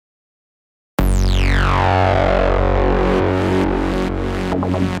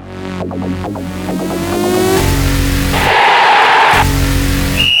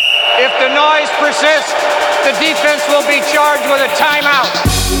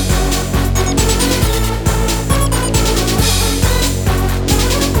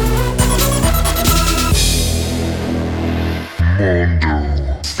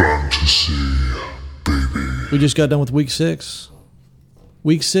just got done with week 6.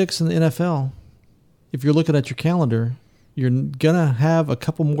 Week 6 in the NFL. If you're looking at your calendar, you're going to have a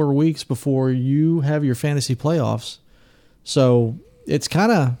couple more weeks before you have your fantasy playoffs. So it's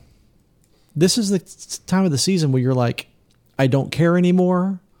kind of, this is the time of the season where you're like, I don't care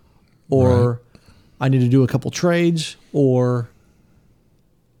anymore, or I need to do a couple trades, or...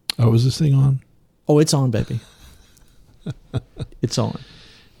 Oh, is this thing on? Oh, it's on, baby. It's on.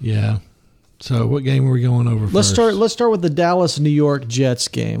 Yeah. So what game are we going over first? Let's start with the Dallas-New York Jets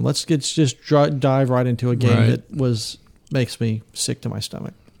game. Let's just dive right into a game that makes me sick to my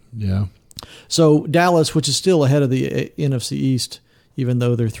stomach. Yeah. So Dallas, which is still ahead of the NFC East, even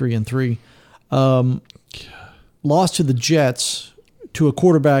though they're 3-3, lost to the Jets, to a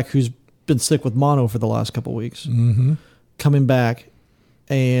quarterback who's been sick with mono for the last couple of weeks, coming back,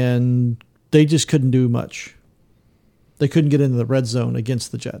 and they just couldn't do much. They couldn't get into the red zone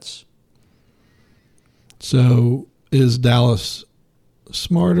against the Jets. So is Dallas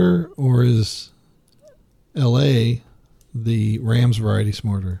smarter, or is L.A., the Rams variety,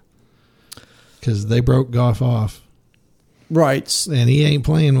 smarter? Because they broke Goff off. Right. And he ain't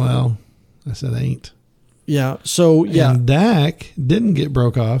playing well. I said ain't. Yeah. So, yeah. And Dak didn't get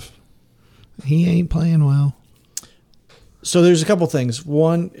broke off. He ain't playing well. So there's a couple things.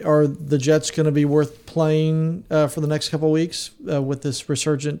 One, are the Jets going to be worth playing for the next couple of weeks with this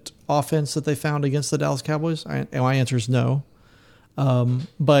resurgent offense that they found against the Dallas Cowboys? And my answer is no.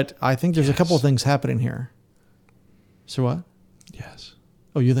 But I think there's a couple of things happening here. So what? Yes.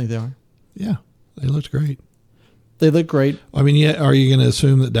 Oh, you think they are? Yeah. They looked great. They look great. I mean, are you going to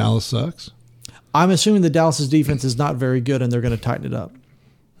assume that Dallas sucks? I'm assuming that Dallas's defense is not very good and they're going to tighten it up.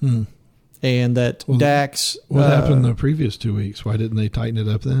 And that Dak's... What happened the previous 2 weeks? Why didn't they tighten it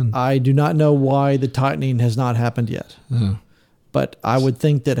up then? I do not know why the tightening has not happened yet. Oh. But I would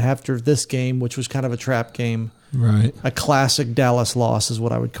think that after this game, which was kind of a trap game, right, a classic Dallas loss is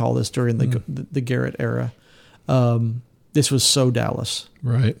what I would call this during the Garrett era. This was so Dallas.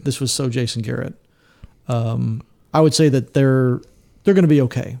 Right. This was so Jason Garrett. I would say that they're going to be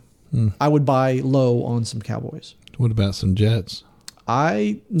okay. I would buy low on some Cowboys. What about some Jets?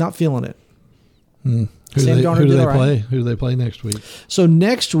 Not feeling it. Who do they play? Who do they play next week? So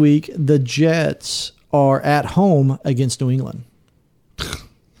next week, the Jets are at home against New England.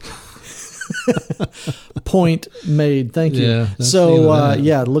 Point made. Thank you. Yeah, so,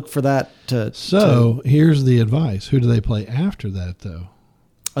 look for that. Here's the advice. Who do they play after that, though?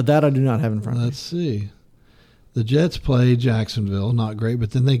 That I do not have in front of me. Let's see. The Jets play Jacksonville. Not great,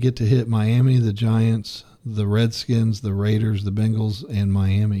 but then they get to hit Miami, the Giants, the Redskins, the Raiders, the Bengals, and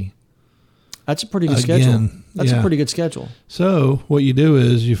Miami. That's a pretty good schedule. That's a pretty good schedule. So what you do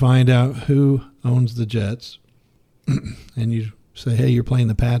is you find out who owns the Jets, and you say, hey, you're playing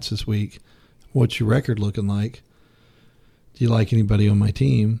the Pats this week. What's your record looking like? Do you like anybody on my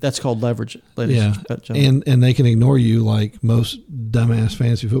team? That's called leverage, ladies and gentlemen. And they can ignore you like most dumbass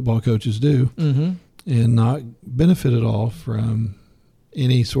fantasy football coaches do and not benefit at all from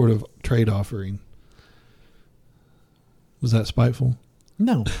any sort of trade offering. Was that spiteful?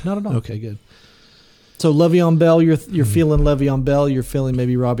 No, not at all. Okay, good. So Le'Veon Bell, you're feeling Le'Veon Bell. You're feeling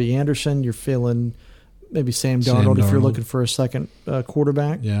maybe Robbie Anderson. You're feeling maybe Sam Darnold if you're looking for a second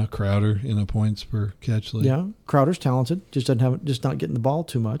quarterback. Yeah, Crowder in a points per catch league. Yeah, Crowder's talented. Just not getting the ball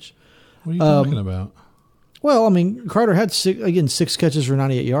too much. What are you talking about? Well, I mean, Crowder had 6 catches for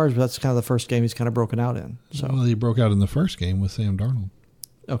 98 yards, but that's kind of the first game he's kind of broken out in. So. Well, he broke out in the first game with Sam Darnold.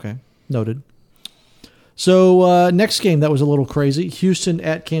 Okay, noted. So next game that was a little crazy: Houston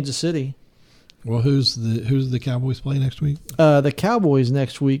at Kansas City. Well, who's the Cowboys play next week? The Cowboys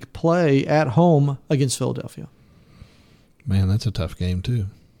next week play at home against Philadelphia. Man, that's a tough game too.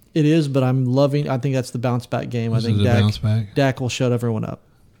 It is, but I think that's the bounce back game. I think Dak will shut everyone up.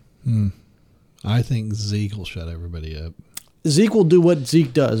 I think Zeke will shut everybody up. Zeke will do what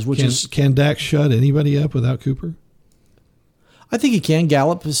Zeke does, can Dak shut anybody up without Cooper? I think he can.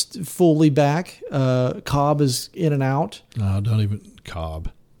 Gallup is fully back. Cobb is in and out. No, don't even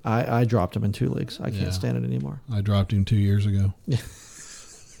Cobb. I dropped him in 2 leagues. I can't stand it anymore. I dropped him 2 years ago.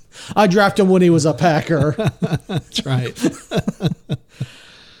 I drafted him when he was a Packer. That's right.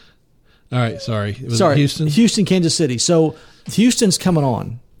 All right, sorry. Houston, Kansas City. So Houston's coming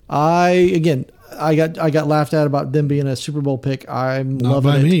on. I got laughed at about them being a Super Bowl pick. I'm Not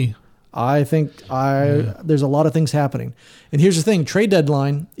loving by it. me. I think there's a lot of things happening. And here's the thing: trade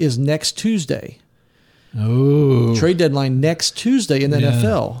deadline is next Tuesday. Oh. Trade deadline next Tuesday in the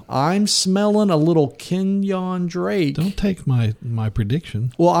NFL. I'm smelling a little Kenyon Drake. Don't take my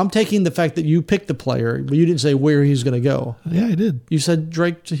prediction. Well, I'm taking the fact that you picked the player, but you didn't say where he's going to go. Yeah, I did. You said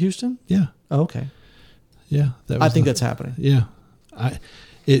Drake to Houston? Yeah. Oh, okay. Yeah, I think that's happening. Yeah,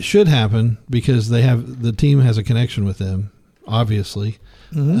 it should happen because the team has a connection with them, obviously.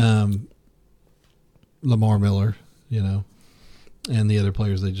 Mm-hmm. Lamar Miller, and the other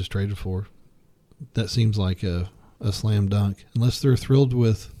players they just traded for. That seems like a slam dunk, unless they're thrilled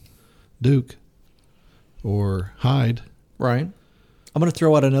with Duke or Hyde. Right. I'm going to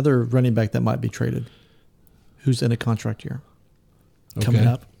throw out another running back that might be traded, who's in a contract year coming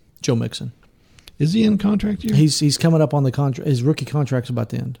up. Joe Mixon. Is he in contract year? He's coming up on the contract. His rookie contract's about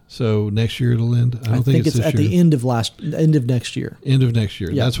to end. So next year it'll end. I don't think it's at this year. the end of next year. End of next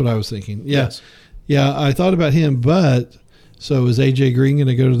year. Yeah. That's what I was thinking. Yeah. Yes. Yeah, I thought about him, but so is AJ Green going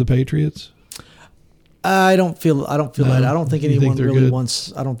to go to the Patriots? I don't feel that. I don't think anyone really good?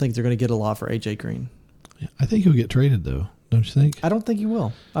 wants. I don't think they're going to get a lot for AJ Green. I think he'll get traded though. Don't you think? I don't think he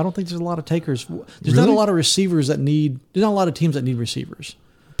will. I don't think there's a lot of takers. There's Really? not a lot of receivers that need. There's not a lot of teams that need receivers.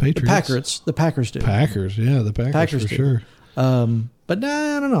 Patriots. The Packers do. Packers, yeah, the Packers for do. sure. But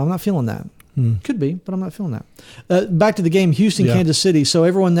nah, I don't know. I'm not feeling that. Could be, but I'm not feeling that. Back to the game, Houston, Kansas City. So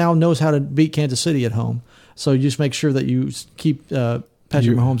everyone now knows how to beat Kansas City at home. So you just make sure that you keep Patrick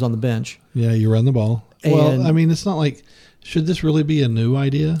Mahomes on the bench. Yeah, you run the ball. Well, I mean, it's not like, should this really be a new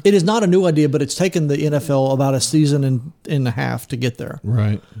idea? It is not a new idea, but it's taken the NFL about a season and a half to get there.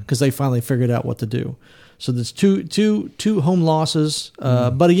 Right. Because they finally figured out what to do. So there's two home losses.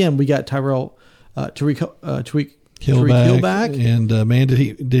 But again, we got Tariq Hill back. And man,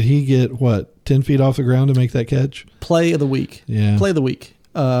 did he get 10 feet off the ground to make that catch? Play of the week. Yeah. Play of the week.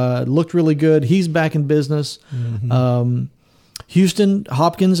 Looked really good. He's back in business. Mm-hmm. Houston,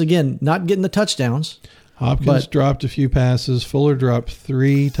 Hopkins, again, not getting the touchdowns. Hopkins dropped a few passes. Fuller dropped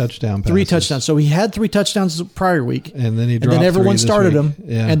 3 touchdown passes. 3 touchdowns. So he had 3 touchdowns the prior week. And then he dropped and then everyone 3 started this week. him.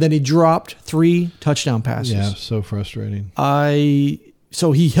 Yeah. And then he dropped 3 touchdown passes. Yeah, so frustrating.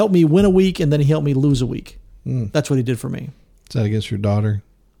 So he helped me win a week and then he helped me lose a week. That's what he did for me. Is that against your daughter?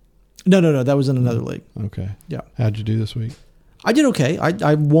 No. That was in another league. Okay. Yeah. How'd you do this week? I did okay.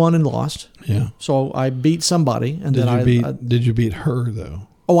 I won and lost. Yeah. So I beat somebody, and did you beat her though?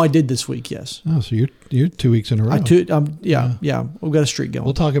 Oh, I did this week. Yes. Oh, so you're 2 weeks in a row. Yeah. We've got a streak going.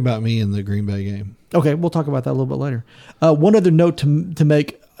 We'll talk about me in the Green Bay game. Okay, we'll talk about that a little bit later. One other note to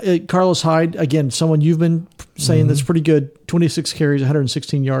make: Carlos Hyde, again, someone you've been saying that's pretty good. 26 carries,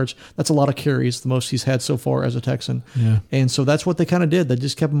 116 yards. That's a lot of carries, the most he's had so far as a Texan. Yeah. And so that's what they kind of did. They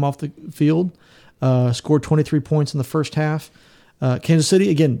just kept him off the field. Scored 23 points in the first half. Kansas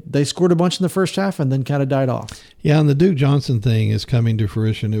City, again, they scored a bunch in the first half and then kind of died off. Yeah, and the Duke Johnson thing is coming to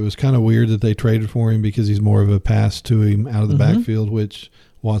fruition. It was kind of weird that they traded for him because he's more of a pass to him out of the backfield, which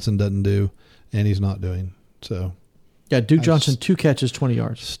Watson doesn't do, and he's not doing. So, yeah, Duke Johnson, 2 catches, 20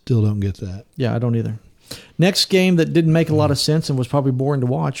 yards. Still don't get that. Yeah, I don't either. Next game that didn't make a lot of sense and was probably boring to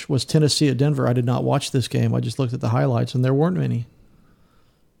watch was Tennessee at Denver. I did not watch this game. I just looked at the highlights, and there weren't many.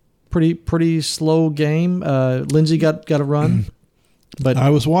 Pretty slow game. Lindsey got a run. But I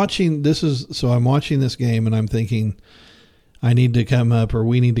was watching I'm watching this game and I'm thinking we need to come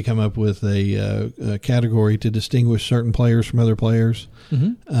up with a category to distinguish certain players from other players.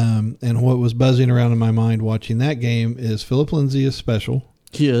 And what was buzzing around in my mind watching that game is Philip Lindsay is special.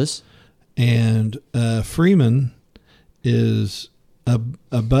 He is. And Freeman is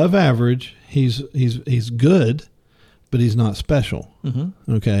above average. He's good, but he's not special.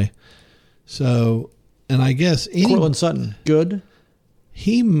 Okay. So, and I guess Cortland Sutton, good.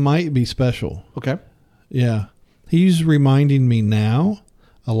 He might be special. Okay. Yeah. He's reminding me now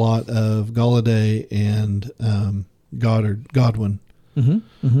a lot of Golladay and Godwin.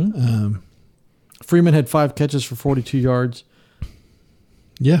 Freeman had 5 catches for 42 yards.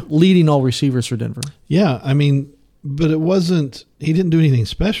 Yeah. Leading all receivers for Denver. Yeah. I mean, but he didn't do anything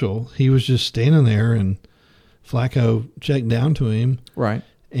special. He was just standing there and Flacco checked down to him. Right.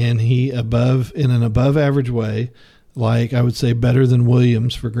 And he in an above average way, like I would say better than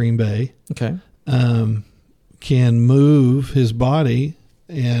Williams for Green Bay. Okay. Can move his body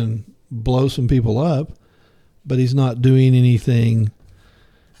and blow some people up, but he's not doing anything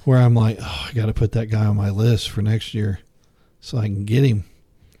where I'm like, oh, I got to put that guy on my list for next year so I can get him,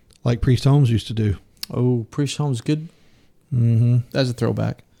 like Priest Holmes used to do. Oh, Priest Holmes, good. That's a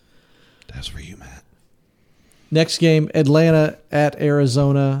throwback. That's for you, Matt. Next game, Atlanta at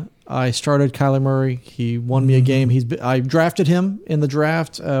Arizona. I started Kyler Murray. He won me a game. I drafted him in the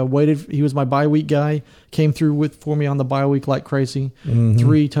draft. He was my bye week guy. Came through for me on the bye week like crazy.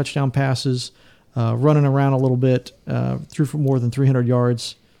 3 touchdown passes, running around a little bit. Threw for more than 300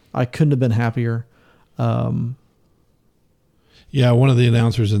 yards. I couldn't have been happier. Yeah, one of the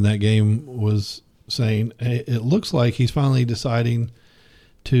announcers in that game was saying, hey, it looks like he's finally deciding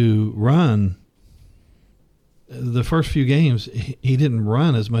to run the first few games, he didn't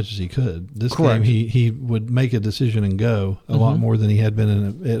run as much as he could. This Correct. game, he would make a decision and go a lot more than he had been.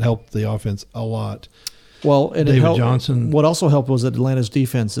 And it helped the offense a lot. Well, and David Johnson. What also helped was that Atlanta's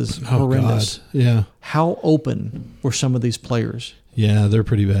defense is horrendous. God. Yeah. How open were some of these players? Yeah, they're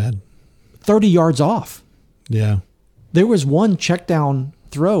pretty bad. 30 yards off. Yeah. There was one check down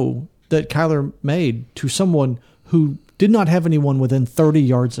throw that Kyler made to someone who did not have anyone within 30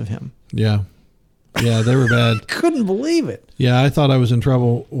 yards of him. Yeah. Yeah, they were bad. Couldn't believe it. Yeah, I thought I was in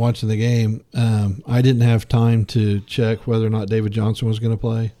trouble watching the game. I didn't have time to check whether or not David Johnson was going to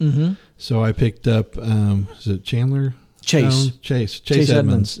play. Mm-hmm. So I picked up, is it Chandler? Chase. Chase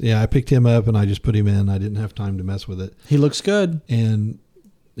Edmonds. Yeah, I picked him up and I just put him in. I didn't have time to mess with it. He looks good. And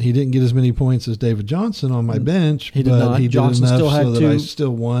he didn't get as many points as David Johnson on my bench. He did but not. He did Johnson enough still had so that two. I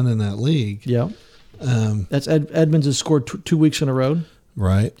still won in that league. Yeah. That's Edmonds has scored 2 weeks in a row.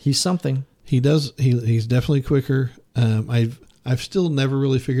 Right. He's something. He does. He's definitely quicker. I've still never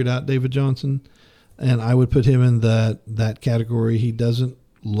really figured out David Johnson, and I would put him in that category. He doesn't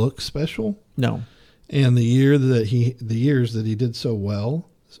look special. No. And the years that he did so well,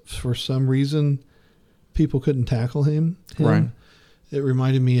 for some reason, people couldn't tackle him. Right. It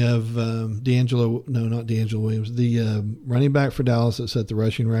reminded me of not D'Angelo Williams, the running back for Dallas that set the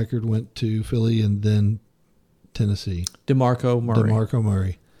rushing record, went to Philly and then Tennessee. DeMarco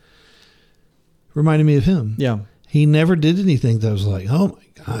Murray. Reminded me of him. Yeah. He never did anything that was like, oh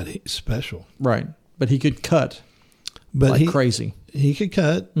my God, he's special. Right. But he could cut But crazy. He could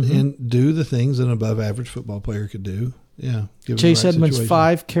cut and do the things an above average football player could do. Yeah. Chase Edmonds,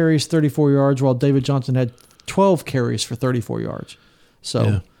 5 carries, 34 yards, while David Johnson had 12 carries for 34 yards.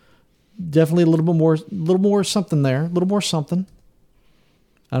 So definitely a little more something there, a little more something.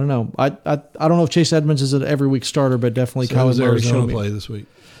 I don't know. I don't know if Chase Edmonds is an every week starter, but definitely Kyler Murray showed me. Play this week.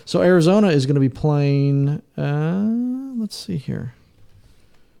 So Arizona is going to be playing. Let's see here.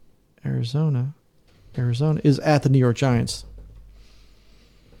 Arizona is at the New York Giants.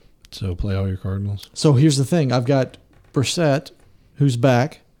 So play all your Cardinals. So here's the thing: I've got Brissett, who's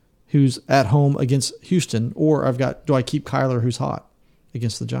back, who's at home against Houston, or do I keep Kyler, who's hot,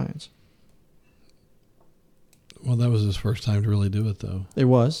 against the Giants? Well, that was his first time to really do it, though. It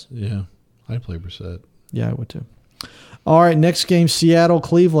was. Yeah, I'd play Brissett. Yeah, I would too. All right, next game, Seattle,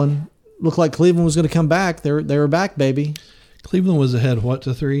 Cleveland. Looked like Cleveland was going to come back. They were back, baby. Cleveland was ahead,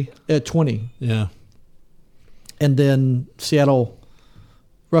 3? At 20. Yeah. And then Seattle,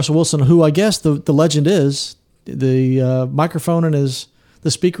 Russell Wilson, who I guess the legend is, the microphone and the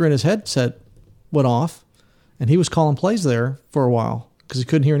speaker in his headset went off, and he was calling plays there for a while because he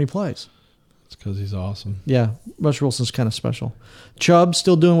couldn't hear any plays. It's because he's awesome. Yeah, Russell Wilson's kind of special. Chubb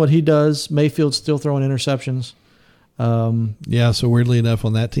still doing what he does. Mayfield's still throwing interceptions. Yeah, so weirdly enough,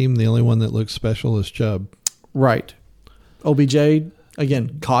 on that team, the only one that looks special is Chubb. Right. OBJ,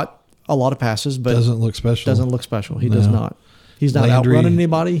 again, caught a lot of passes, but doesn't look special. He does not. He's not Landry, outrunning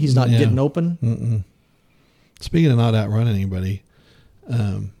anybody. He's not getting open. Mm-mm. Speaking of not outrunning anybody,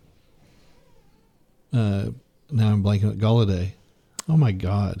 now I'm blanking at Golladay. Oh, my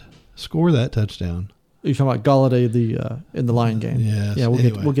God. Score that touchdown. You're talking about Golladay in the Lion game. Yes. Yeah, we'll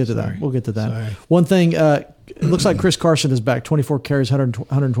get to Sorry. that. We'll get to that. Sorry. One thing, it looks like Chris Carson is back. 24 carries,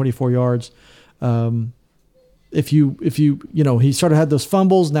 124 yards. If you he sort of had those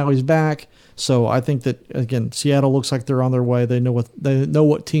fumbles, now he's back. So I think that again, Seattle looks like they're on their way. They know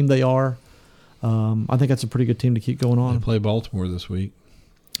what team they are. I think that's a pretty good team to keep going on. They play Baltimore this week.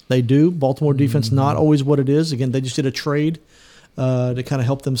 They do. Baltimore defense not always what it is. Again, they just did a trade to kind of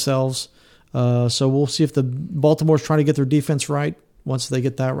help themselves. So we'll see if the Baltimore's trying to get their defense right. Once they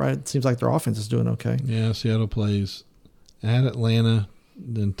get that right, it seems like their offense is doing okay. Yeah, Seattle plays at Atlanta,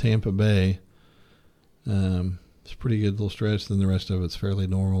 then Tampa Bay. It's a pretty good little stretch. Then the rest of it's fairly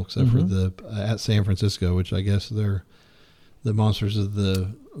normal, except for the at San Francisco, which I guess they're the monsters of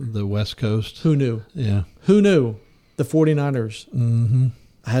the West Coast. Who knew? Yeah. Who knew? The 49ers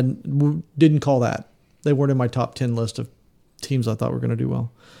didn't call that. They weren't in my top 10 list of teams I thought were going to do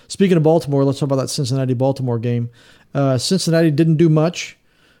well. Speaking of Baltimore, let's talk about that Cincinnati-Baltimore game. Cincinnati didn't do much.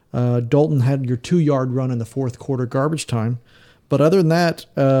 Dalton had your 2-yard run in the fourth quarter, garbage time. But other than that,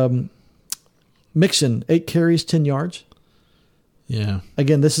 Mixon, 8 carries, 10 yards. Yeah.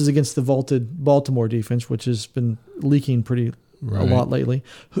 Again, this is against the vaulted Baltimore defense, which has been leaking a lot lately.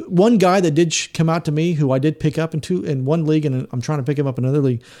 One guy that did come out to me, who I did pick up in one league, and I'm trying to pick him up in another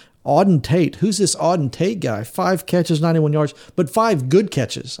league, Auden Tate. Who's this Auden Tate guy? 5 catches, 91 yards, but 5 good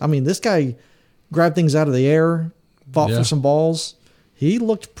catches. I mean, this guy grabbed things out of the air, fought for some balls. He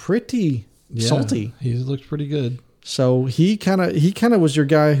looked pretty salty. He looked pretty good. So he kind of was your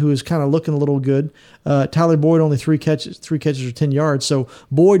guy who was kind of looking a little good. Tyler Boyd only three catches for 10 yards. So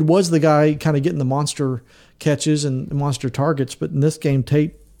Boyd was the guy kind of getting the monster catches and monster targets. But in this game,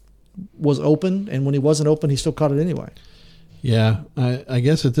 Tate was open, and when he wasn't open, he still caught it anyway. Yeah, I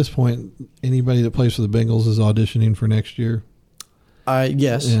guess at this point, anybody that plays for the Bengals is auditioning for next year.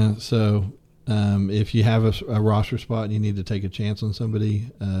 Yes. Yeah. So if you have a roster spot and you need to take a chance on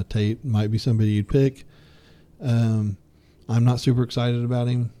somebody, Tate might be somebody you'd pick. I'm not super excited about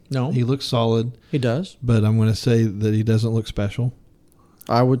him. No. He looks solid. He does. But I'm going to say that he doesn't look special.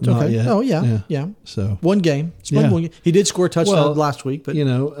 I would. Not Okay. yet. Oh, yeah. So One game. He did score a touchdown last week. But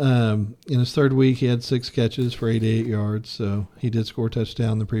in his third week, he had 6 catches for 88 yards. So he did score a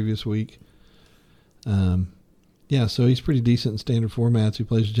touchdown the previous week. So he's pretty decent in standard formats. He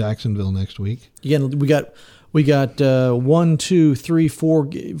plays Jacksonville next week. Again, we got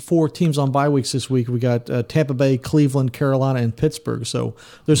 4 teams on bye weeks this week. We got Tampa Bay, Cleveland, Carolina, and Pittsburgh. So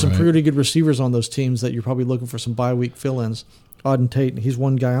there's some pretty good receivers on those teams that you're probably looking for some bye week fill-ins. Auden Tate, he's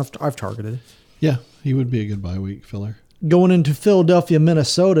one guy I've targeted. Yeah, he would be a good bye week filler. Going into Philadelphia,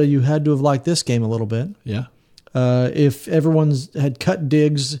 Minnesota, you had to have liked this game a little bit. Yeah. If everyone's had cut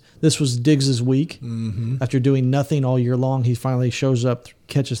Diggs, this was Diggs' week. Mm-hmm. After doing nothing all year long, he finally shows up,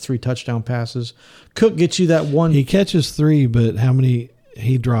 catches 3 touchdown passes. Cook gets you that one. He catches 3, but how many?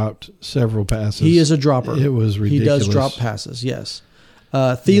 He dropped several passes. He is a dropper. It was ridiculous. He does drop passes, yes.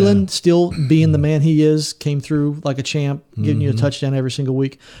 Thielen, still being the man he is, came through like a champ, giving you a touchdown every single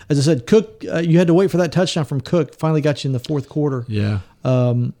week. As I said, Cook, you had to wait for that touchdown from Cook. Finally got you in the fourth quarter. Yeah.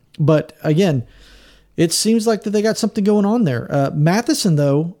 But again, it seems like that they got something going on there. Madison.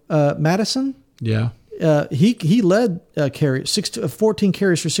 Yeah. He led 14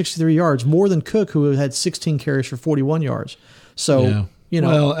 carries for 63 yards, more than Cook, who had 16 carries for 41 yards. So,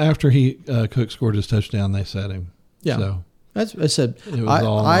 Well, after Cook scored his touchdown, they set him. Yeah. So. That's I said.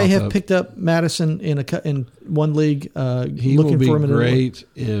 I have picked up Madison in one league. He looking will be for him great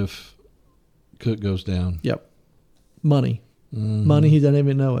if Cook goes down. Yep, money. He doesn't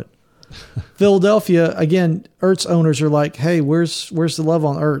even know it. Philadelphia again. Ertz owners are like, hey, where's the love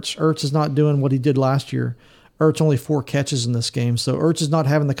on Ertz? Ertz is not doing what he did last year. Ertz only 4 catches in this game, so Ertz is not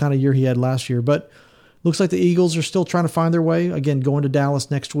having the kind of year he had last year. But looks like the Eagles are still trying to find their way. Again, going to Dallas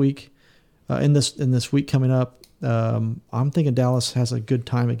next week. In this week coming up. I'm thinking Dallas has a good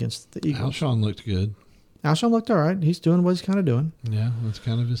time against the Eagles. Alshon looked good. Alshon looked all right. He's doing what he's kind of doing. Yeah, that's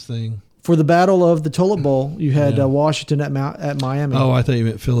kind of his thing. For the battle of the Toilet Bowl, you had Washington at Miami. Oh, I thought you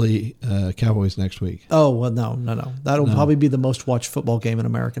meant Philly Cowboys next week. Oh, well, no. That'll probably be the most watched football game in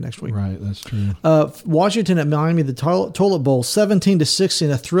America next week. Right, that's true. Washington at Miami, the Toilet Bowl,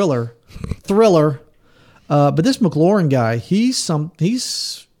 17-16, a thriller. But this McLaurin guy, he's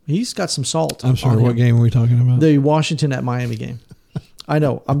got some salt. I'm sorry, what game are we talking about? The Washington at Miami game. I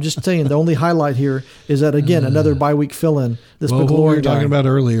know. I'm just saying the only highlight here is that, again, another bye week fill-in. This McLaurin what we were guy. talking about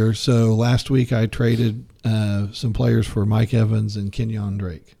earlier. So last week I traded some players for Mike Evans and Kenyon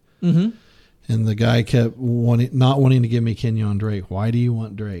Drake. Mm-hmm. And the guy kept not wanting to give me Kenyon Drake. Why do you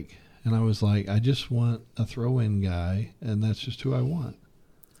want Drake? And I was like, I just want a throw-in guy, and that's just who I want.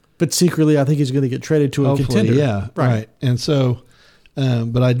 But secretly, I think he's going to get traded to a contender. Yeah, right. And so...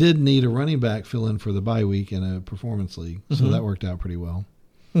 but I did need a running back fill in for the bye week in a performance league, so that worked out pretty well.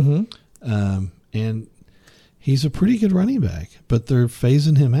 Mm-hmm. And he's a pretty good running back, but they're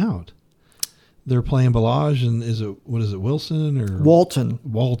phasing him out. They're playing Balaj and Wilson or Walton?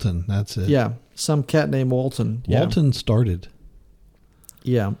 Walton, that's it. Yeah, some cat named Walton. Walton started.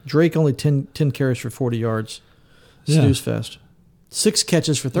 Yeah, Drake only 10 carries for 40 yards. Snooze fest. 6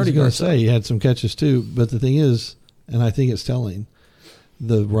 catches for 30 yards. I was going to say he had some catches too, but the thing is, and I think it's telling.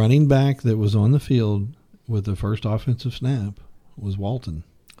 The running back that was on the field with the first offensive snap was Walton.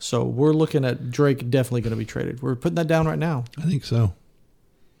 So we're looking at Drake definitely going to be traded. We're putting that down right now. I think so.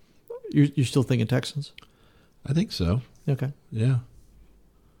 You're still thinking Texans? I think so. Okay. Yeah.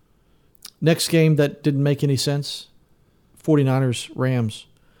 Next game that didn't make any sense, 49ers, Rams.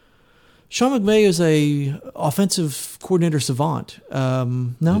 Sean McVay is a offensive coordinator savant. No?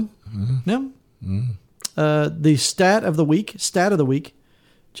 Mm-hmm. No? Mm-hmm. The stat of the week,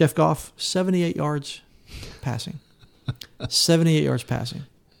 Jeff Goff, 78 yards passing. 78 yards passing.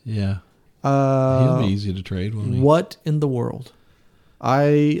 Yeah. He'll be easy to trade, won't he? What in the world?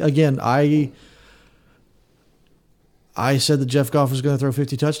 I said that Jeff Goff was going to throw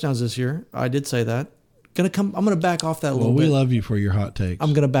 50 touchdowns this year. I did say that. I'm going to back off that a little bit. Well, we love you for your hot takes.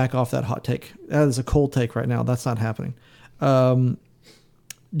 I'm going to back off that hot take. That is a cold take right now. That's not happening.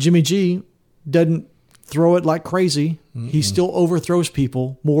 Jimmy G doesn't throw it like crazy. Mm-mm. He still overthrows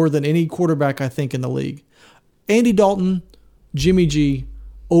people more than any quarterback, I think, in the league. Andy Dalton, Jimmy G,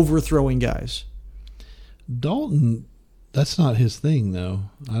 overthrowing guys. Dalton, that's not his thing, though.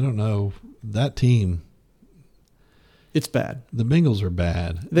 I don't know. That team, it's bad. The Bengals are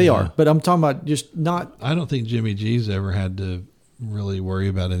bad. They are, but I'm talking about just not. I don't think Jimmy G's ever had to really worry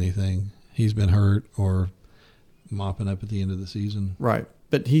about anything. He's been hurt or mopping up at the end of the season. Right,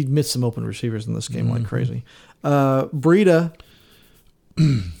 but he missed some open receivers in this game like crazy. Breida,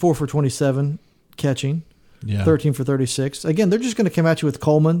 4 for 27 catching, 13 for 36. Again, they're just going to come at you with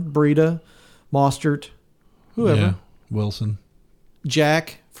Coleman, Breida, Mostert, whoever. Yeah. Wilson.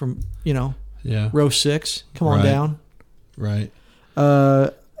 Jack from, row 6. Come on down. Right.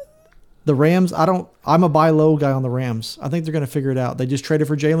 The Rams, I'm a buy low guy on the Rams. I think they're going to figure it out. They just traded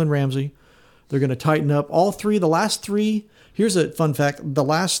for Jalen Ramsey. They're going to tighten up the last three. Here's a fun fact. The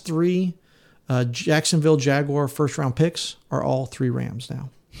last three Jacksonville Jaguar first-round picks are all 3 Rams now.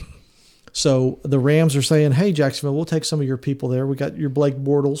 So the Rams are saying, hey, Jacksonville, we'll take some of your people there. We got your Blake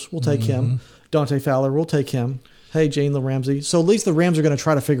Bortles. We'll take him. Dante Fowler, we'll take him. Hey, Jalen Ramsey. So at least the Rams are going to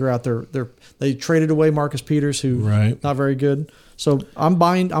try to figure out they traded away Marcus Peters, who not very good. So I'm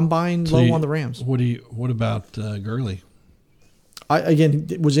buying low on the Rams. What about Gurley? Again,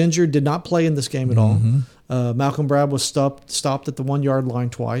 was injured, did not play in this game at all. Malcolm Brad was stopped at the 1 yard line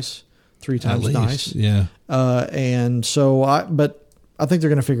twice, 3 times nice. Yeah. And so but I think they're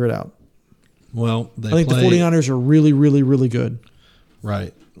going to figure it out. Well, I think the 49ers are really, really, really good.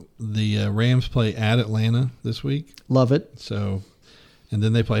 Right. The Rams play at Atlanta this week. Love it. So, and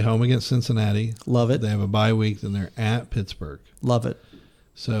then they play home against Cincinnati. Love it. They have a bye week, then they're at Pittsburgh. Love it.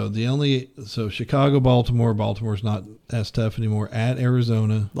 So Chicago, Baltimore's not as tough anymore. At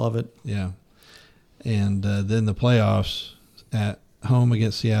Arizona. Love it. Yeah. And then the playoffs at home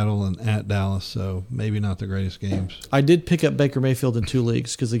against Seattle and at Dallas. So maybe not the greatest games. I did pick up Baker Mayfield in 2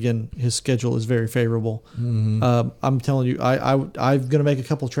 leagues because, again, his schedule is very favorable. I'm telling you, I'm going to make a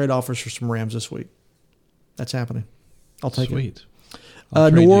couple of trade offers for some Rams this week. That's happening. I'll take it. Sweet.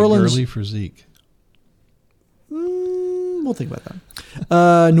 I'll trade New Orleans Gurley for Zeke. We'll think about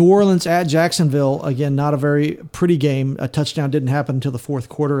that. New Orleans at Jacksonville. Again, not a very pretty game. A touchdown didn't happen until the fourth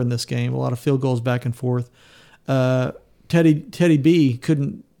quarter in this game. A lot of field goals back and forth. Teddy B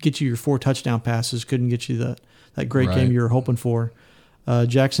couldn't get you your 4 touchdown passes, couldn't get you that great game you were hoping for.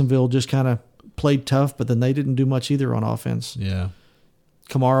 Jacksonville just kind of played tough, but then they didn't do much either on offense. Yeah.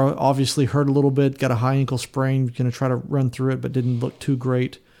 Kamara obviously hurt a little bit, got a high ankle sprain, going to try to run through it, but didn't look too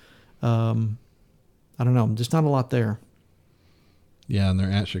great. I don't know. Just not a lot there. Yeah, and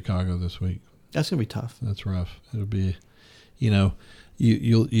they're at Chicago this week. That's going to be tough. That's rough. It'll be,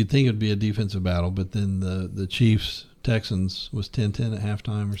 you'd think it would be a defensive battle, but then the Chiefs Texans was 10-10 at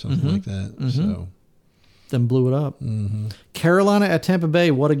halftime or something like that. So then blew it up. Carolina at Tampa Bay.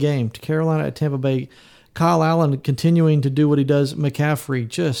 What a game! Carolina at Tampa Bay. Kyle Allen continuing to do what he does. McCaffrey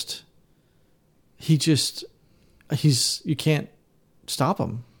you can't stop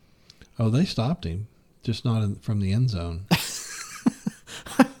him. Oh, they stopped him, just not from the end zone.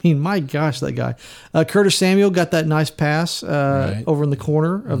 I mean, my gosh, that guy. Curtis Samuel got that nice pass over in the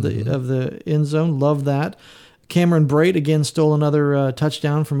corner of the end zone. Love that. Cameron Brate again stole another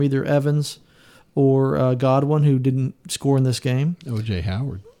touchdown from either Evans or Godwin, who didn't score in this game. O.J.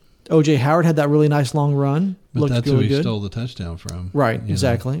 Howard. O.J. Howard had that really nice long run. But Looked that's really who he good. stole the touchdown from. Right,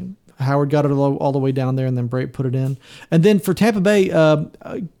 exactly. Howard got it all the way down there, and then Brate put it in. And then for Tampa Bay,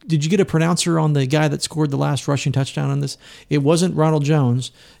 did you get a pronouncer on the guy that scored the last rushing touchdown on this? It wasn't Ronald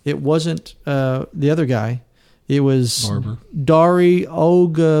Jones. It wasn't the other guy. It was Barber. Dari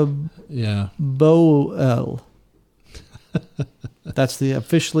Ogaboel. That's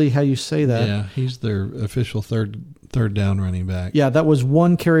officially how you say that. Yeah, he's their official third down running back. Yeah, that was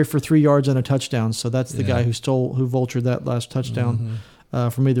 1 carry for 3 yards and a touchdown. So that's the guy who vultured that last touchdown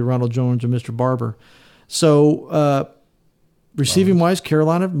from either Ronald Jones or Mr. Barber. So receiving wise,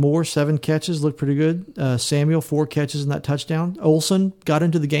 Carolina, Moore 7 catches, looked pretty good. Samuel 4 catches in that touchdown. Olsen got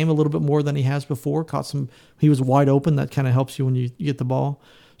into the game a little bit more than he has before. He was wide open. That kind of helps you when you get the ball.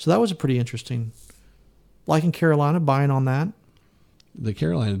 So that was a pretty interesting. Liking Carolina, buying on that. The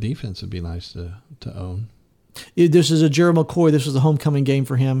Carolina defense would be nice to own. This is a Gerald McCoy. This was a homecoming game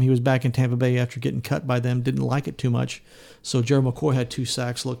for him. He was back in Tampa Bay after getting cut by them. Didn't like it too much. So Gerald McCoy had 2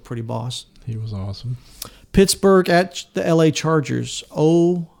 sacks. Looked pretty boss. He was awesome. Pittsburgh at the L.A. Chargers.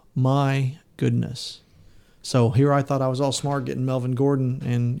 Oh, my goodness. So here I thought I was all smart getting Melvin Gordon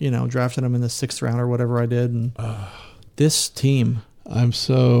and, drafting him in the 6th round or whatever I did. And this team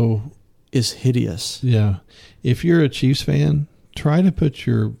is hideous. Yeah. If you're a Chiefs fan, try to put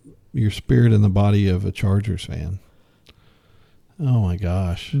your spirit in the body of a Chargers fan. Oh, my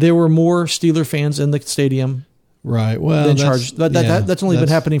gosh. There were more Steeler fans in the stadium Right. Well, Then charged. That's only been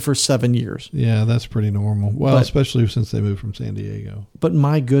happening for 7 years. Yeah, that's pretty normal. Well, But- especially since they moved from San Diego. But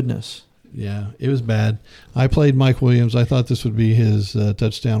my goodness. Yeah, it was bad. I played Mike Williams. I thought this would be his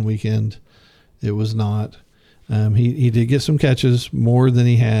touchdown weekend. It was not. He did get some catches, more than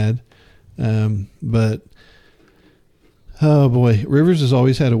he had. But, oh boy, Rivers has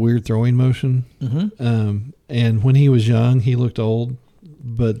always had a weird throwing motion. Mm-hmm. And when he was young, he looked old,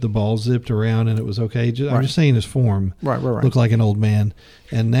 but the ball zipped around and it was okay. I'm just saying his form Right. looked like an old man.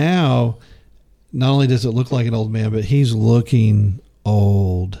 And now, not only does it look like an old man, but he's looking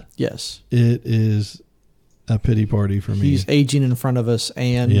old. Yes. It is a pity party for me. He's aging in front of us.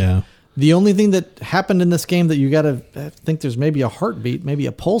 And yeah. the only thing that happened in this game that you got to think there's maybe a heartbeat, maybe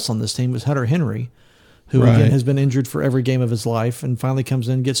a pulse on this team was Hunter Henry, who Right. again has been injured for every game of his life and finally comes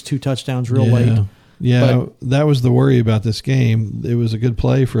in, gets 2 touchdowns real late. Yeah, that was the worry about this game. It was a good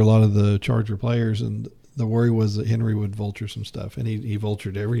play for a lot of the Charger players, and the worry was that Henry would vulture some stuff, and he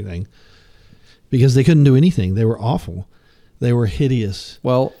vultured everything because they couldn't do anything. They were awful. They were hideous.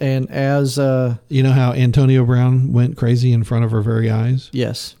 Well, and as You know how Antonio Brown went crazy in front of our very eyes?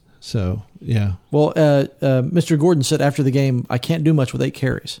 yes. So, yeah. Well, Mr. Gordon said after the game, I can't do much with 8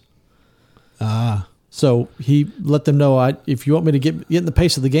 carries. Ah, So he let them know, if you want me to get in the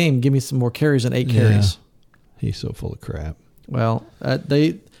pace of the game, give me some more carries than 8 carries. he's so full of crap. Well, and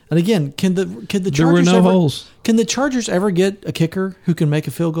again, can the Chargers There were no holes. Can the Chargers ever get a kicker who can make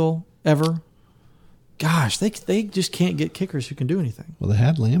a field goal ever? Gosh, they just can't get kickers who can do anything. Well, they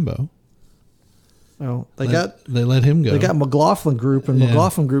had Lambeau. Well, They let him go. They got McLaughlin Group, and Yeah.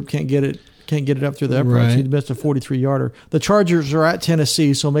 McLaughlin Group can't get it up through the uprights. Right. He missed a 43-yarder. The Chargers are at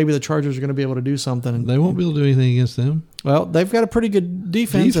Tennessee, so maybe the Chargers are going to be able to do something. They won't be able to do anything against them. Well, they've got a pretty good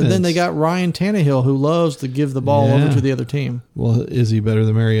defense, and then they got Ryan Tannehill, who loves to give the ball over Yeah. to the other team. Well, is he better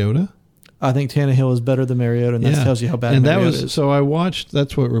than Mariota? I think Tannehill is better than Mariota, and that tells you how bad Mariota is. So I watched.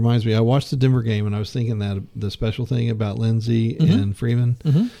 That's what reminds me. I watched the Denver game, and I was thinking that the special thing about Lindsey and Freeman,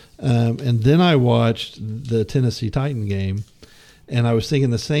 and then I watched the Tennessee Titan game, and I was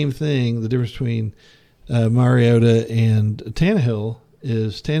thinking the same thing. The difference between Mariota and Tannehill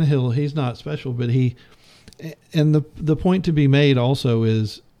is Tannehill. He's not special, but and the point to be made also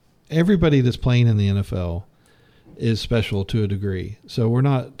is everybody that's playing in the NFL is special to a degree. So we're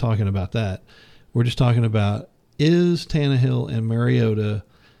not talking about that. We're just talking about, is Tannehill and Mariota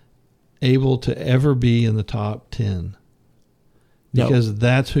able to ever be in the top 10? Because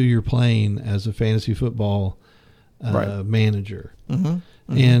that's who you're playing as a fantasy football manager.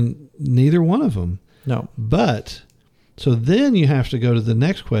 And neither one of them. No. But, so then you have to go to the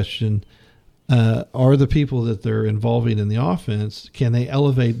next question. Are the people that they're involving in the offense, can they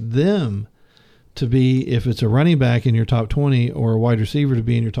elevate them to be, if it's a running back in your top 20 or a wide receiver, to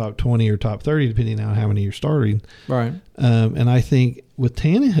be in your top 20 or top 30, depending on how many you're starting. Right. And I think with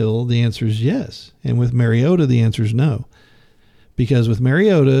Tannehill, the answer is yes. And with Mariota, the answer is no. Because with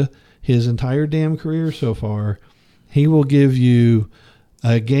Mariota, his entire damn career so far, he will give you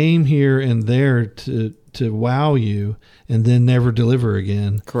a game here and there to wow you and then never deliver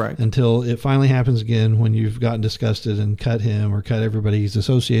again. Correct. Until it finally happens again when you've gotten disgusted and cut him or cut everybody he's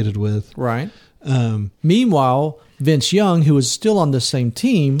associated with. Right. Meanwhile, Vince Young, who was still on the same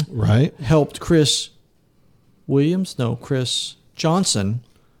team, helped Chris Johnson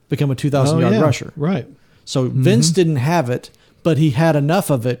become a 2,000-yard rusher. Right. So Vince didn't have it, but he had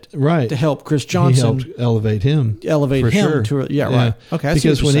enough of it to help Chris Johnson. He helped elevate him. Sure. To right. Okay.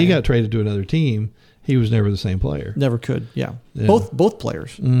 Because when he got traded to another team, he was never the same player. Never could. Yeah. Both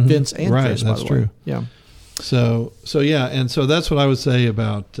players, Vince and Chris. That's by the true. Way. Yeah. So yeah, and so that's what I would say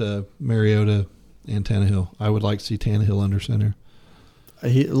about Mariota and Tannehill. I would like to see Tannehill under center.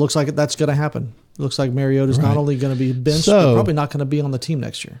 It looks like that's going to happen. It looks like Mariota's not only going to be benched, but probably not going to be on the team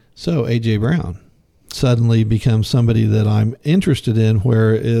next year. So A.J. Brown suddenly becomes somebody that I'm interested in,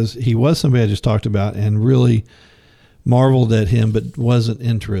 whereas he was somebody I just talked about and really marveled at him but wasn't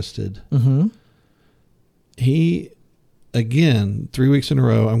interested. Mm-hmm. He, again, 3 weeks in a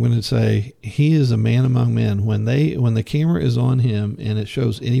row, I'm going to say he is a man among men. When the camera is on him and it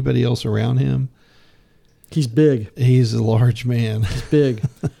shows anybody else around him, he's big. He's a large man. He's big.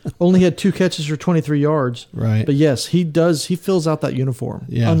 Only had 2 catches for 23 yards. Right. But yes, he does. He fills out that uniform.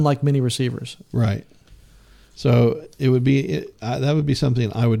 Yeah. Unlike many receivers. Right. So it would be that would be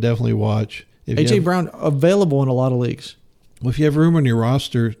something I would definitely watch. A.J. Brown available in a lot of leagues. Well, if you have room on your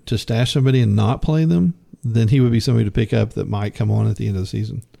roster to stash somebody and not play them, then he would be somebody to pick up that might come on at the end of the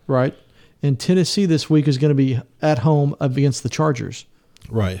season. Right. And Tennessee this week is going to be at home against the Chargers.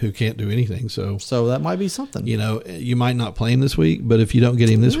 Right, who can't do anything. So that might be something. You might not play him this week, but if you don't get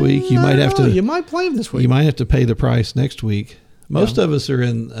him this week, you might have to. You might play him this week. You might have to pay the price next week. Most of us are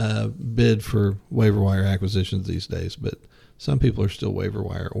in bid for waiver wire acquisitions these days, but some people are still waiver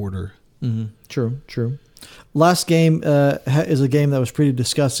wire order. Mm-hmm. True. Last game is a game that was pretty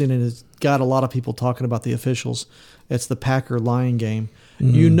disgusting, and it's got a lot of people talking about the officials. It's the Packer-Lion game.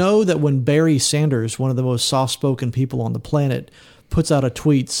 Mm-hmm. You know that when Barry Sanders, one of the most soft-spoken people on the planet, puts out a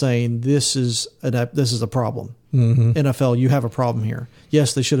tweet saying this is a problem. Mm-hmm. NFL, you have a problem here.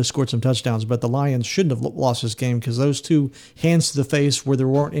 Yes, they should have scored some touchdowns, but the Lions shouldn't have lost this game because those 2 hands to the face where there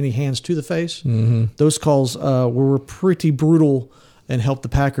weren't any hands to the face, mm-hmm. those calls were pretty brutal and helped the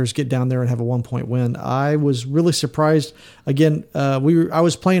Packers get down there and have a 1-point win. I was really surprised. Again, I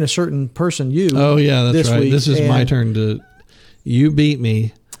was playing a certain person, you. Oh, yeah, that's right. Week, this is my turn to – you beat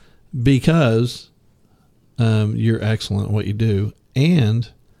me because you're excellent at what you do and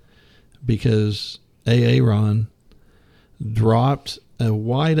because Aaron dropped a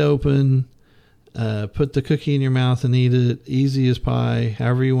wide open, put the cookie in your mouth and eat it, easy as pie,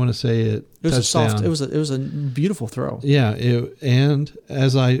 however you want to say it. It was touchdown. It was a beautiful throw. Yeah, and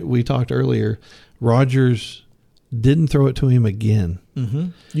as we talked earlier, Rodgers didn't throw it to him again. Mm-hmm.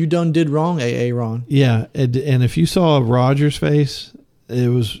 You done did wrong, Aaron. Yeah, and if you saw Rodgers' face, it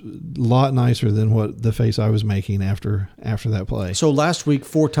was a lot nicer than what the face I was making after that play. So last week,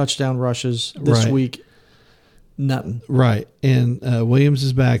 4 touchdown rushes. This week, nothing. Right. And Williams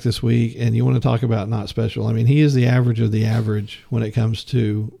is back this week, and you want to talk about not special. I mean, he is the average of the average when it comes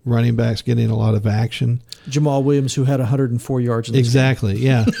to running backs getting a lot of action. Jamal Williams, who had 104 yards in this Exactly, game.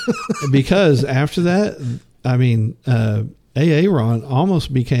 Yeah. Because after that, I mean, Aaron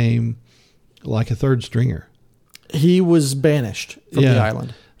almost became like a third stringer. He was banished from the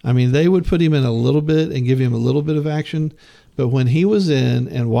island. I mean, they would put him in a little bit and give him a little bit of action, but when he was in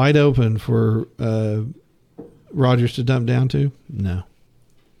and wide open for Rodgers to dump down to, no.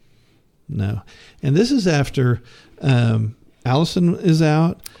 And this is after Allison is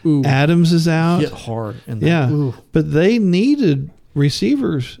out, Ooh. Adams is out. Hit hard. In that. Yeah, Ooh. but they needed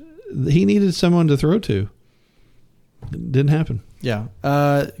receivers. He needed someone to throw to. It didn't happen. Yeah.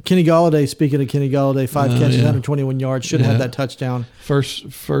 Kenny Galladay, speaking of Kenny Galladay, 5 catches, 121 yards, should have had that touchdown.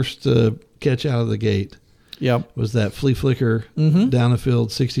 First catch out of the gate. Yep. Was that flea flicker down the field,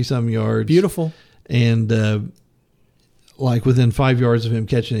 60-something yards. Beautiful. And like within 5 yards of him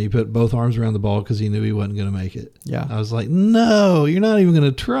catching it, he put both arms around the ball because he knew he wasn't going to make it. Yeah. I was like, no, you're not even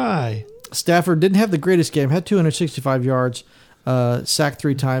going to try. Stafford didn't have the greatest game, had 265 yards. Sacked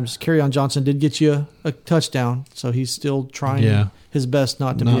 3 times. Kerryon Johnson did get you a touchdown, so he's still trying his best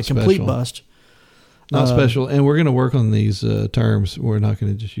not to be a complete bust. Not special, and we're going to work on these terms. We're not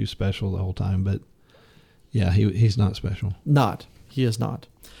going to just use special the whole time, but yeah, he's not special. He is not.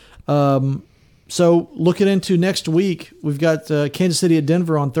 So looking into next week, we've got Kansas City at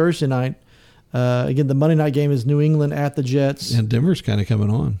Denver on Thursday night. Again, the Monday night game is New England at the Jets. And Denver's kind of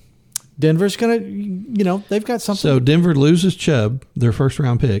coming on. Denver's going to, they've got something. So Denver loses Chubb, their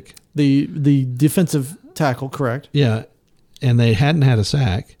first-round pick. The defensive tackle, correct. Yeah, and they hadn't had a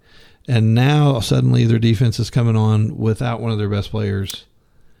sack. And now suddenly their defense is coming on without one of their best players.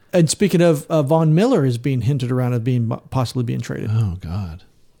 And speaking of, Von Miller is being hinted around as possibly being traded. Oh, God.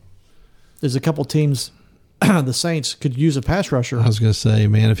 There's a couple teams. The Saints could use a pass rusher. I was going to say,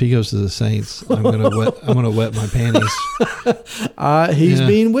 man, if he goes to the Saints, I'm going to wet my panties. He's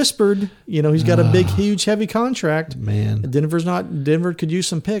being whispered. He's got a big, huge, heavy contract. Man, Denver could use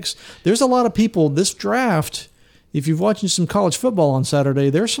some picks. There's a lot of people this draft. If you're watching some college football on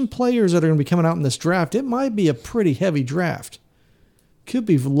Saturday, there's some players that are going to be coming out in this draft. It might be a pretty heavy draft. Could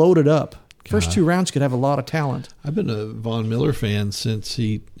be loaded up. First 2 rounds could have a lot of talent. I've been a Von Miller fan since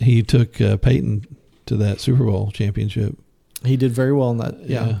he took Peyton to that Super Bowl championship. He did very well in that.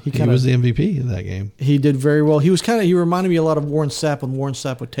 Yeah. He was the MVP of that game. He did very well. He reminded me a lot of Warren Sapp when Warren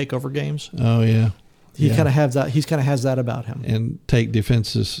Sapp would take over games. Oh yeah. He kind of has that. He kind of has that about him. And take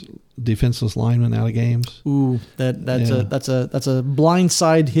defenseless linemen out of games. Ooh, that's a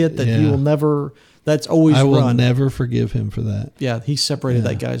blindside hit that he will never. That's always I will run. never forgive him for that. Yeah, he separated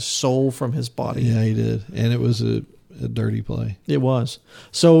that guy's soul from his body. Yeah, he did, and it was a dirty play. It was.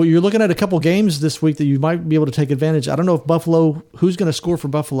 So you're looking at a couple games this week that you might be able to take advantage. I don't know if who's going to score for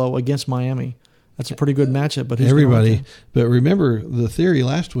Buffalo against Miami. That's a pretty good matchup. But everybody. But remember, the theory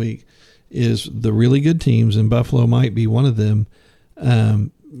last week is the really good teams, and Buffalo might be one of them,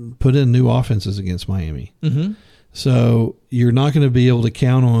 put in new offenses against Miami. Mm-hmm. So you're not going to be able to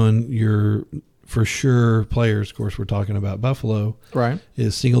count on your for sure players. Of course, we're talking about Buffalo. Right.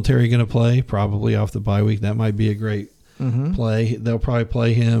 Is Singletary going to play? Probably off the bye week. That might be a great play. They'll probably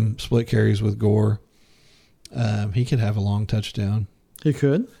play him split carries with Gore. He could have a long touchdown. He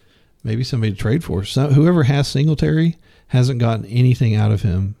could. Maybe somebody to trade for. So whoever has Singletary hasn't gotten anything out of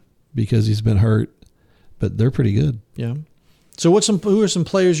him because he's been hurt, but they're pretty good. Yeah. So who are some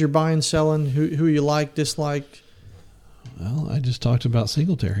players you're buying, selling, who you like, dislike? Well, I just talked about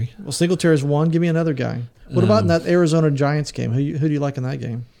Singletary. Well, Singletary's one. Give me another guy. What about in that Arizona Giants game? Who do you like in that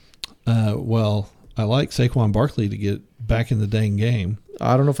game? Well, I like Saquon Barkley to get back in the dang game.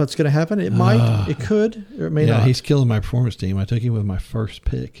 I don't know if that's going to happen. It might. It could. Or it may not. Yeah, he's killing my performance team. I took him with my first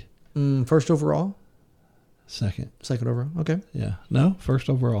pick. First overall? Second overall. Okay. Yeah. No, first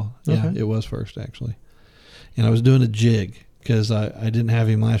overall. Yeah, Okay. it was first, actually. And I was doing a jig because I didn't have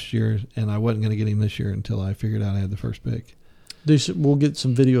him last year, and I wasn't going to get him this year until I figured out I had the first pick. We'll get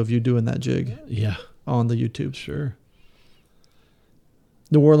some video of you doing that jig Yeah. on the YouTube. Sure.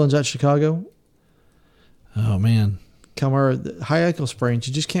 New Orleans at Chicago. Oh, man. Kamara, high ankle sprains.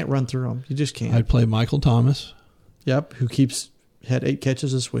 You just can't run through them. You just can't. I'd play Michael Thomas. Yep, who had 8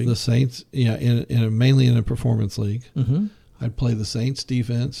 catches this week. The Saints, mainly in a performance league. Mm-hmm. I'd play the Saints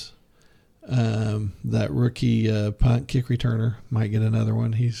defense. That rookie punt kick returner might get another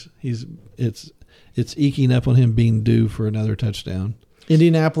one. It's eking up on him being due for another touchdown.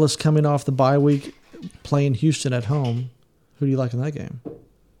 Indianapolis coming off the bye week, playing Houston at home. Who do you like in that game?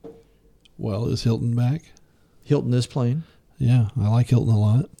 Well, is Hilton back? Hilton is playing. Yeah, I like Hilton a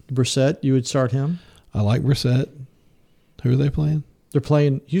lot. Brissett, you would start him. I like Brissett. Who are they playing? They're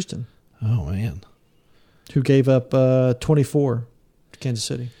playing Houston, Oh, man. who gave up 24 to Kansas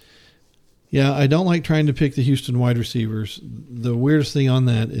City. Yeah, I don't like trying to pick the Houston wide receivers. The weirdest thing on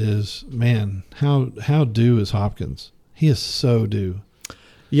that is, man, how due is Hopkins? He is so due.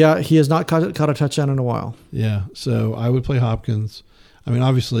 Yeah, he has not caught a touchdown in a while. Yeah, so I would play Hopkins. I mean,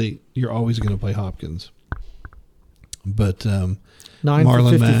 obviously, you're always going to play Hopkins. But 9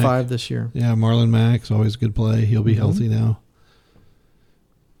 Marlon for 55 Mack. this year. Yeah, Marlon Mack's always a good play. He'll be healthy now.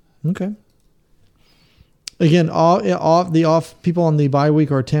 Okay. Again, all people on the bye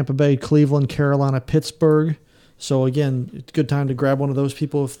week are Tampa Bay, Cleveland, Carolina, Pittsburgh. So again, it's a good time to grab one of those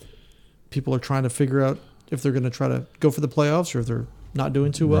people if people are trying to figure out if they're going to try to go for the playoffs or if they're not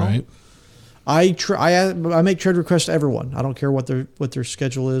doing too well. Right. I make trade requests to everyone. I don't care what their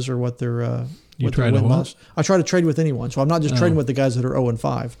schedule is or what their You try to what? I try to trade with anyone. So I'm not just trading with the guys that are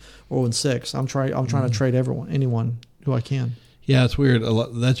 0-5 or 0-6. I'm trying to trade anyone who I can. Yeah, it's weird.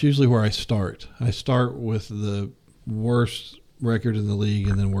 That's usually where I start. I start with the worst record in the league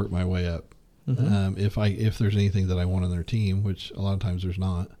and then work my way up. Mm-hmm. If there's anything that I want on their team, which a lot of times there's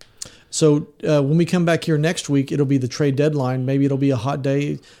not. So when we come back here next week, it'll be the trade deadline. Maybe it'll be a hot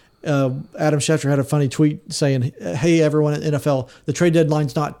day. Adam Schefter had a funny tweet saying, "Hey, everyone at NFL, the trade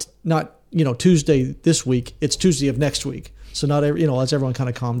deadline's not Tuesday this week. It's Tuesday of next week." So let's everyone kind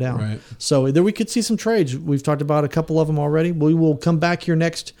of calm down. Right. So there we could see some trades. We've talked about a couple of them already. We will come back here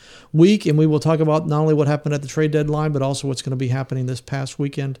next week and we will talk about not only what happened at the trade deadline, but also what's going to be happening this past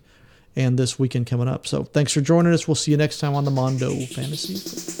weekend and this weekend coming up. So thanks for joining us. We'll see you next time on the Mondo Fantasy.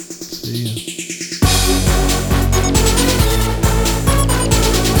 See ya.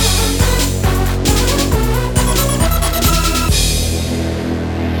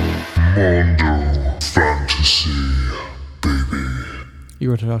 Mondo Fantasy, baby. You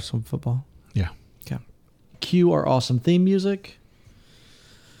were to talk some football? Yeah. Okay. Cue our awesome theme music.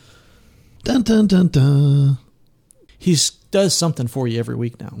 Dun dun dun dun. He does something for you every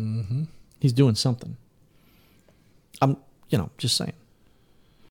week now. Mm-hmm. He's doing something. I'm just saying.